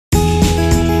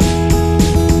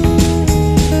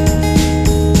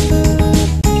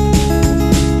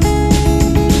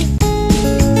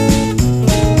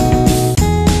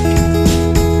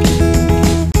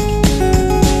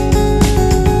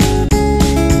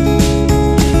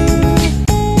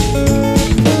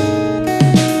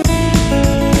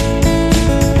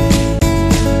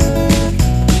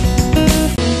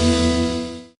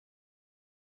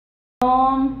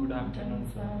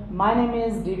name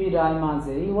is D.B.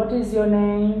 Raimaze. What is your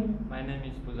name? My name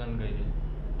is Pujan Gaide.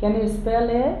 Can you spell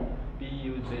it?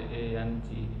 Pujangair.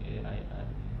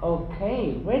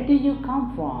 Okay. Where do you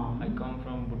come from? I come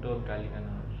from Butwal,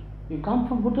 Kalikanar. You come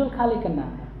from Butwal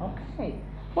Kalikanar. Okay.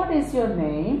 What is your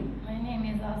name? My name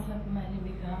is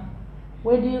Manigram.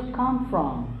 Where do you come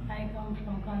from? I come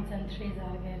from Kanchanpur,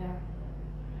 Zargera.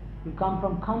 You come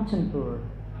from Kanchanpur.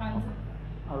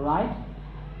 Kanchanpur. Alright.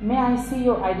 May I see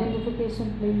your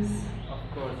identification, please? Of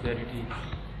course, there it is.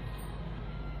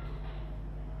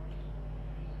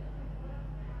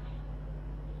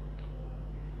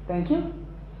 Thank you.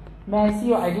 May I see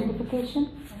your identification?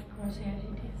 Of course, here it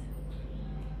is.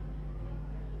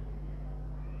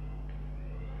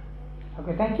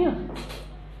 Okay, thank you.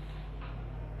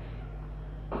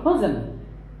 Pujan,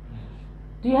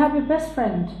 do you have a best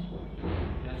friend?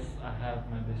 Yes, I have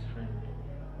my best friend.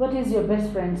 What is your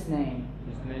best friend's name?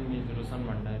 His name is Roshan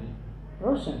Mandari.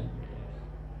 Roshan.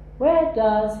 Where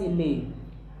does he live?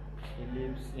 He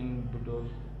lives in Butwal,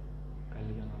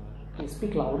 Kalikanar. You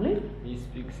speak loudly. He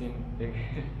speaks in.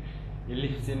 He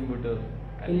lives in Butwal.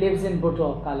 He lives in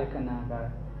Butwal,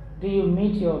 Kalikanar. Do you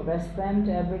meet your best friend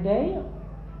every day?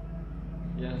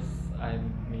 Yes, I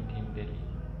meet him daily.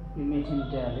 You meet him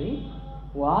daily.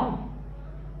 Why?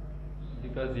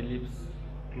 Because he lives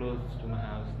close to my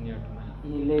house, near to my house.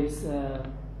 He lives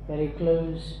very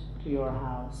close to your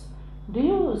house. Do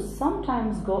you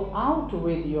sometimes go out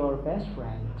with your best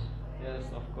friend? Yes,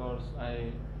 of course.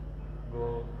 I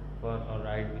go for a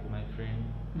ride with my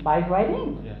friend. Bike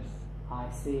riding? Yes. I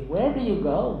see. Where do you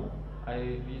go?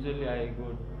 Usually I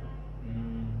go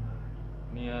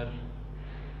near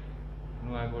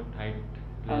Nuagot Height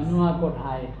place. Nuagot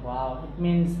Height. Wow. It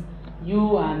means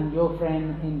you and your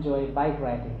friend enjoy bike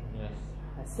riding. Yes.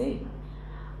 I see.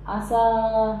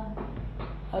 Asa,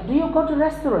 do you go to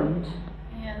restaurant?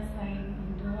 Yes, I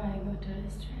do. I go to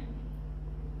restaurant.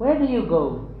 Where do you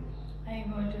go? I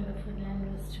go to the Foodland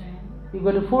restaurant. You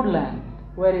go to Foodland.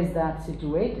 Where is that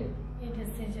situated? It is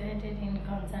situated in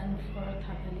Kanchanpur,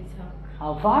 Thapali Chowk.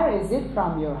 How far is it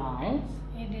from your house?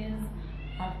 It is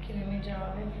half kilometer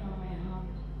away from my home.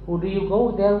 Who do you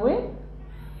go there with?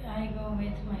 I go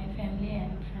with my family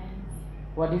and friends.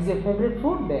 What is your favorite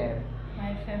food there?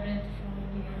 My favorite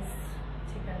food is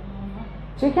chicken momo.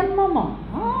 Chicken momo.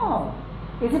 Oh,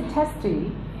 is it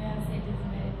tasty? Yes, it is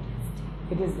very tasty.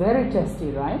 It is very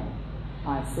tasty, right?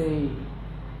 I see.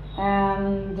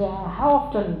 And how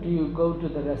often do you go to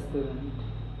the restaurant?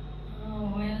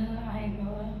 Well, I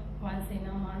go once in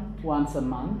a month. Once a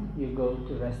month you go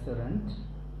to restaurant.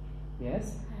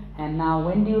 Yes. And now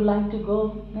when do you like to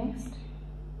go next?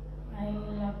 I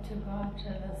love to go after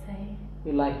the same.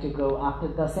 You like to go after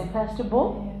the same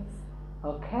festival? Yes.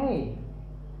 Okay.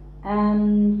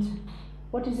 And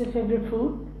what is your favorite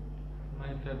food?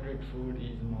 My favorite food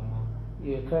is momo.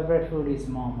 Your favorite food is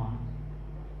momo.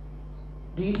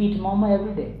 Do you eat momo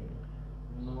every day?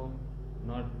 No,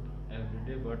 not every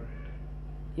day, but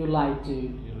You like to.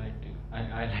 you like to.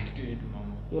 I like to eat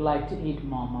momo. You like to eat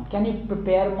momo. Can you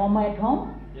prepare momo at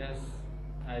home? Yes,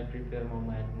 I prepare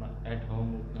momo at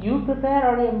home. With my You mom. prepare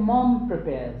or your mom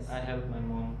prepares? I help my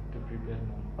mom to prepare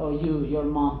momo. Oh, your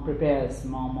mom prepares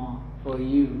momo for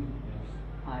you. Yes.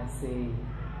 I see.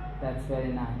 That's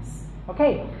very nice.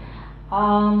 Okay.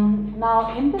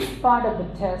 Now in this part of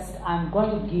the test, I'm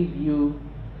going to give you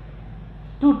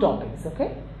two topics.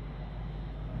 Okay.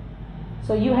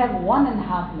 So you have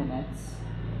 1.5 minutes.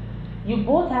 You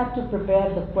both have to prepare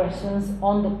the questions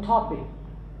on the topic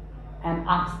and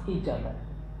ask each other.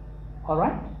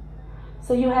 Alright?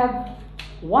 So you have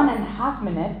 1.5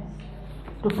 minutes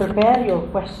to prepare your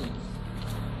questions.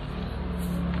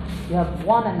 You have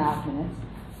 1.5 minutes.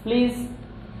 Please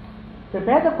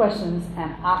prepare the questions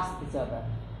and ask each other.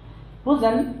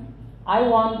 Pujan, I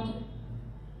want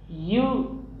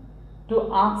you to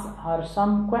ask her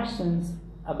some questions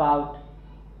about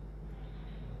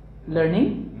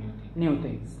learning new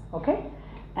things. Okay?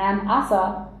 And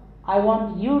Asa, I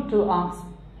want you to ask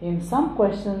him some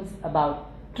questions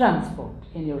about transport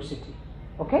in your city.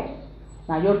 Okay?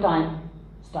 Now your time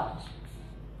starts.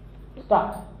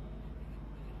 Start.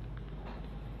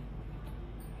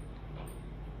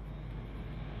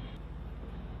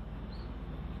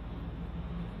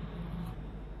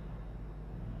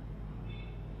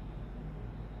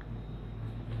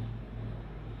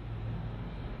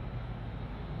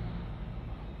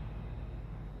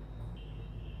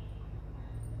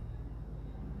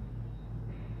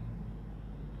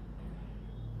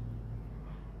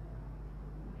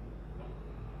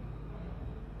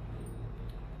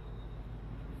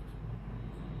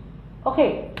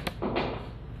 Okay.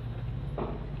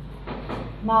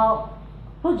 Now,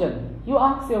 Pujan, you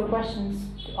ask your questions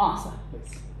to Asa,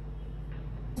 please.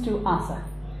 To Asa.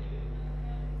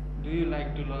 Do you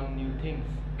like to learn new things?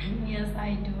 Yes,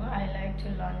 I do. I like to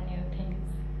learn new things.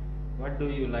 What do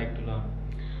you like to learn?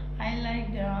 I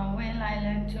like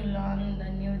to learn the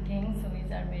new things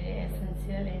which are very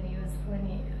essential and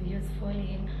useful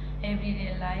in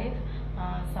everyday life,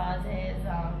 such as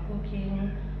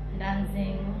cooking,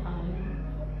 dancing,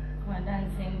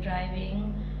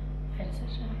 driving, etc.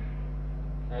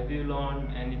 Have you learned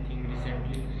anything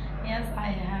recently? Yes,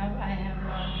 I have. I have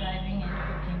learned driving and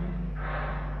cooking.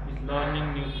 Is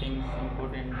learning new things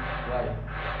important? Why?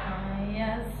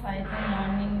 Yes, I think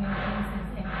learning new things is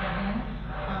important.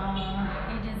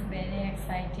 It is very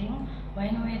exciting.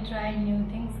 When we try new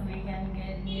things, we can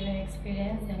get new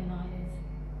experience and knowledge.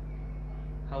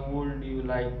 How would you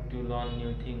like to learn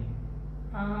new things?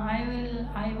 I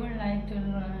would like to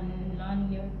learn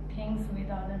new things with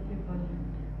other people.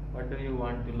 What do you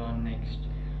want to learn next?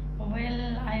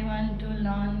 Well, I want to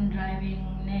learn driving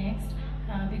next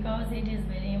because it is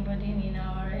very important in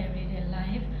our everyday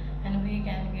life and we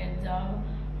can get job.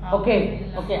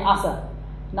 Okay, Asa.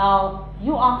 Now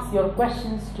you ask your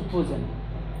questions to Pujan.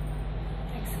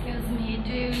 Excuse me,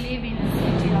 do you live in a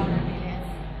city or a village?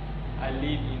 I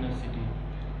live in a city.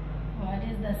 What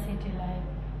is the city like?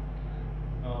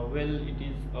 Well, it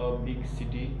is a big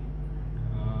city.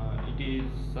 It is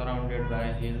surrounded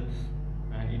by hills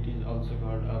and it is also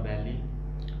called a valley.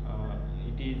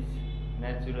 It is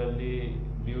naturally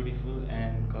beautiful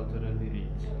and culturally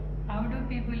rich. How do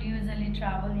people usually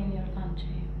travel in your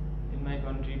country? In my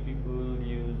country, people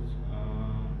use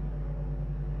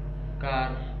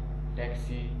car,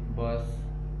 taxi, bus,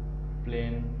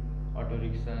 plane, auto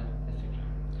rickshaw, etc.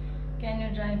 Can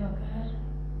you drive a car?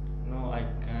 No, I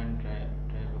can't drive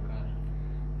a car.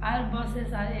 Are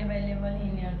buses are available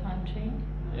in your country?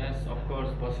 Yes, of course,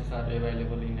 buses are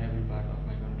available in every part of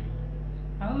my country.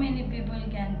 How many people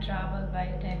can travel by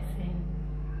taxi?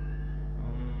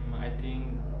 I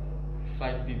think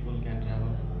 5 people can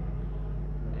travel.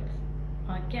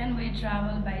 Taxi. Can we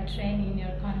travel by train in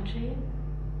your country?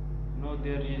 No,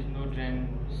 there is no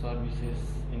train services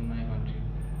in my country.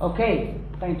 Okay,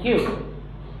 thank you.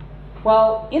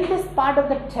 Well, in this part of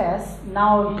the test,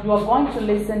 now you are going to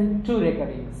listen 2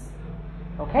 recordings.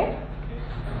 Okay?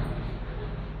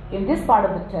 In this part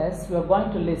of the test, you are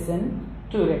going to listen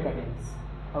 2 recordings.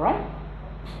 Alright?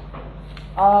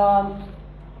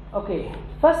 Okay,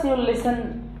 first you will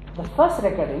listen the first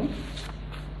recording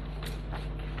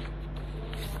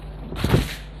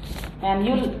and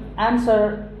you will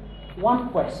answer 1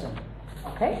 question.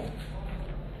 Okay?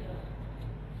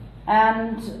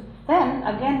 And then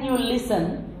again you will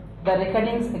listen the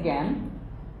recordings again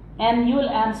and you will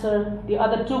answer the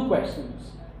other 2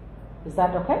 questions. Is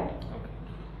that okay? Okay.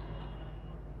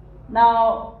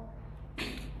 Now,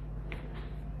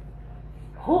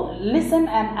 who listen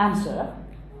and answer?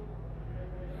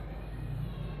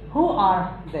 Who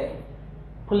are they?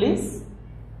 Police,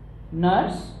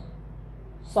 nurse,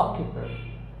 shopkeeper.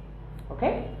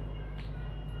 Okay?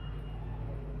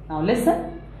 Now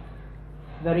listen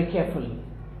very carefully.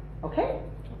 Okay?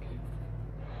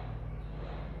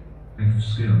 Life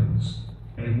Skills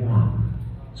A1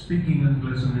 Speaking and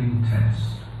Listening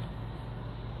Test.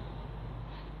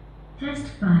 Test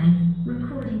 5,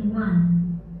 Recording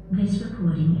 1. This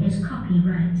recording is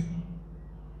copyright.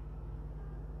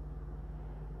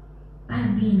 I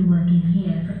have been working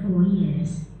here for 4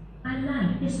 years. I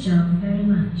like this job very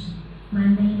much. My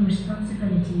main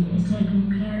responsibility is taking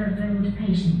care of old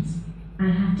patients. I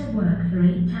have to work for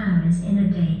 8 hours in a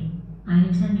day. I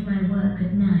attend my work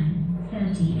at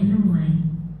 9:30 in the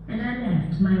morning, and I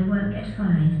left my work at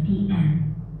 5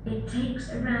 p.m. It takes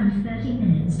around 30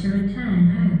 minutes to return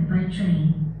home by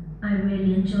train. I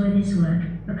really enjoy this work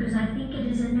because I think it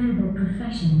is a noble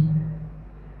profession.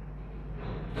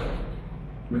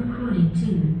 Recording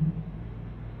 2.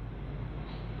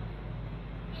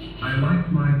 I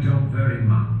like my job very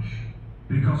much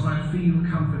because I feel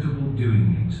comfortable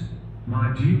doing it.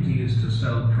 My duty is to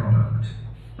sell product.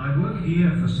 I work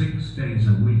here for 6 days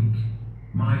a week.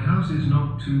 My house is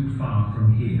not too far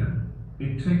from here.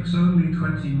 It takes only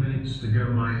 20 minutes to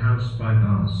go my house by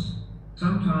bus.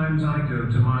 Sometimes I go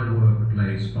to my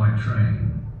workplace by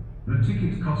train. The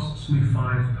ticket costs me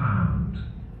 £5.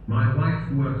 My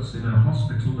wife works in a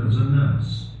hospital as a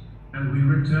nurse, and we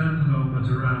return home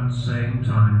at around the same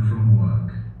time from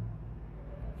work.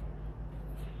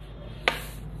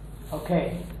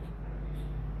 Okay.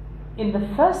 In the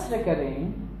first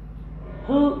recording,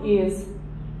 who is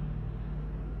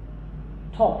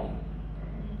talking?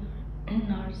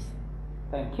 Nurse.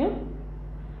 Thank you.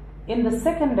 In the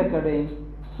second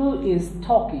recording, Who is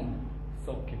talking?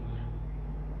 Shopkeeper.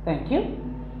 Thank you.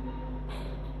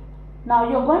 Now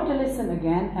you're going to listen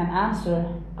again and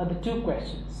answer the two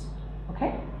questions.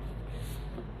 Okay?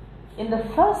 In the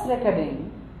first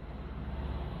recording,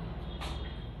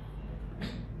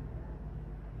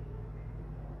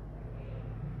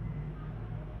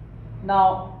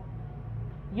 now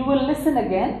you will listen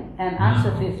again and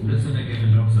answer Now, this. listen again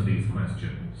and answer these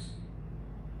questions.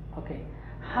 Okay.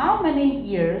 How many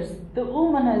years the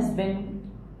woman has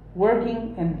been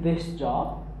working in this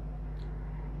job,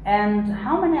 and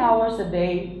how many hours a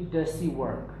day does she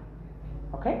work?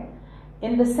 Okay.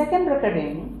 In the second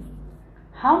recording,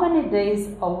 how many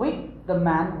days a week the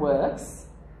man works,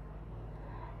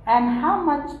 and how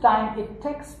much time it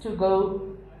takes to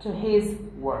go to his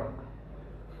work.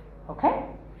 Okay.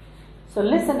 So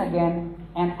listen again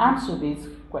and answer these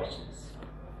questions.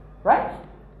 Right?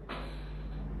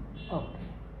 Okay.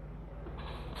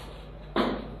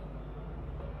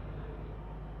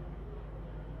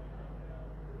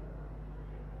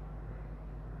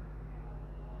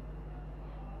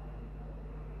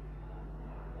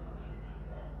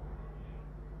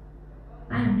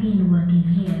 I've been working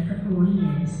here for 4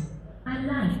 years. I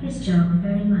like this job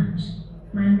very much.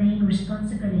 My main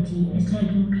responsibility is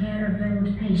taking care of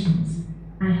old patients.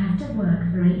 I have to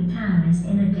work for 8 hours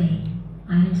in a day.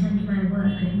 I attend my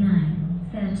work at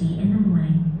 9:30 in the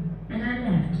morning, and I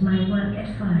left my work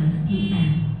at 5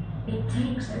 p.m. It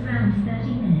takes around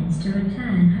 30 minutes to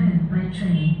return home by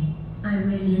train. I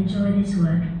really enjoy this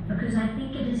work because I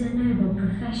think it is a noble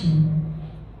profession.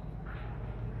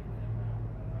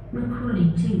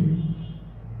 Recording 2.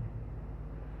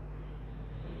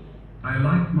 I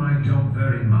like my job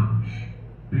very much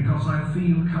because I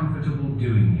feel comfortable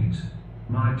doing it.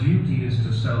 My duty is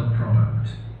to sell product.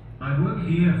 I work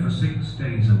here for 6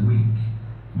 days a week.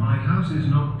 My house is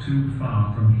not too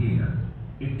far from here.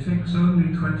 It takes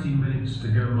only 20 minutes to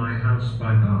go my house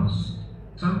by bus.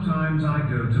 Sometimes I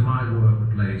go to my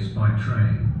workplace by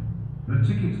train. The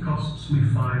ticket costs me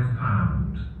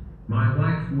 £5. My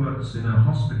wife works in a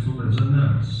hospital as a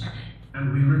nurse,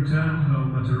 and we return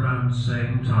home at around the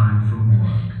same time from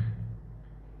work.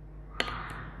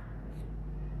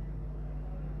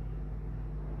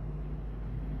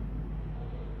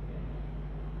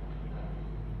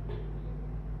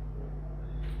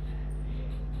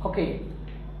 Okay.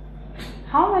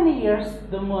 How many years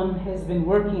the woman has been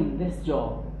working this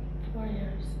job? 4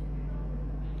 years.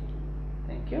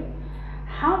 Thank you.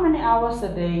 How many hours a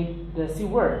day does she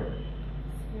work?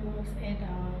 She works 8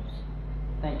 hours.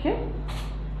 Thank you.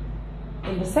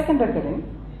 In the second recording,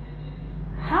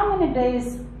 how many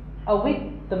days a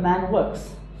week the man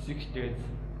works? 6 days.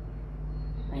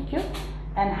 Thank you.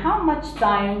 And how much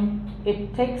time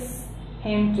it takes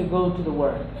him to go to the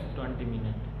work? 20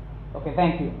 minutes. Okay,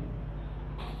 thank you.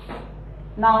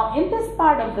 Now, in this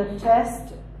part of the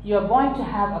test, you're going to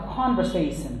have a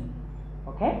conversation.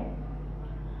 Okay?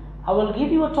 I will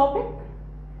give you a topic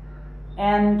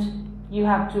and you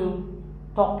have to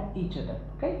talk to each other.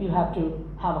 Okay? You have to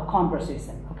have a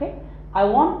conversation. Okay? I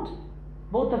want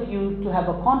both of you to have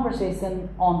a conversation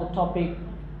on the topic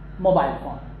mobile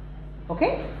phone.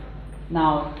 Okay?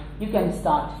 Now, you can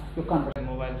start your conversation.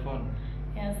 Mobile phone.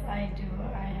 Yes, I do.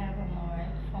 I have a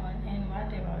mobile phone. And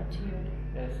what about you?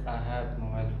 Yes, I have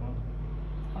mobile phone.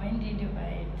 When did you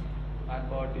buy it? I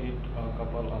bought it a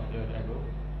couple of years ago.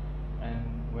 And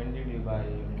when did you buy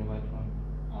your mobile phone?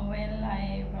 Well,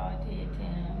 I bought it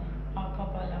in a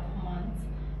couple of months.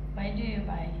 Why do you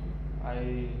buy?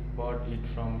 I bought it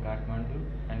from Kathmandu.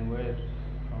 And where?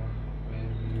 Where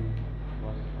you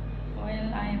bought it from? Well,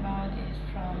 I bought it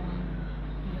from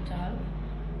Butwal.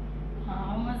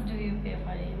 How much do you pay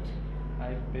for it?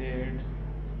 I paid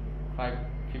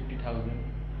 50,000.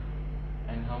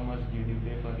 And how much did you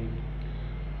pay for it?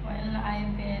 Well,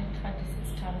 I paid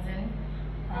 36,000.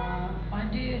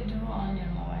 What do you do on your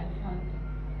mobile phone?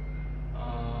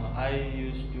 I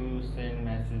used to send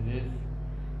messages.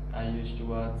 I used to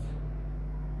watch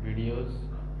videos.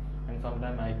 And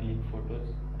sometimes I click photos.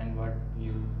 And what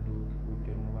you do with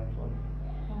your mobile phone?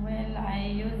 Well, I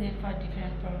use it for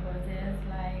different purposes.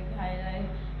 Like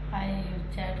I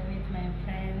chat with my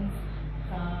friends,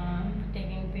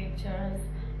 taking pictures,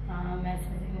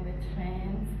 messaging with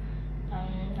friends,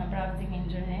 browsing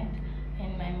internet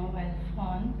in my mobile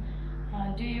phone.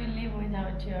 Do you live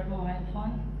without your mobile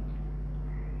phone?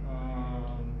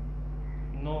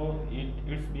 No,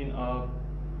 it's been a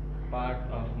part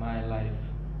of my life.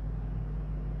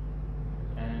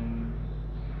 And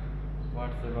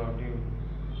what's about you?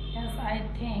 Yes, I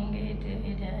think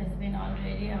it has been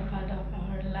already a part of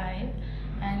our life,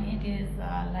 and it is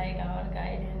like our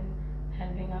guide in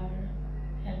helping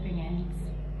experience.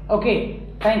 Okay,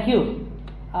 thank you.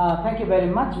 Thank you very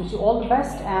much. Wish you all the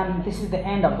best, and this is the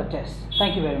end of the test.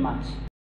 Thank you very much.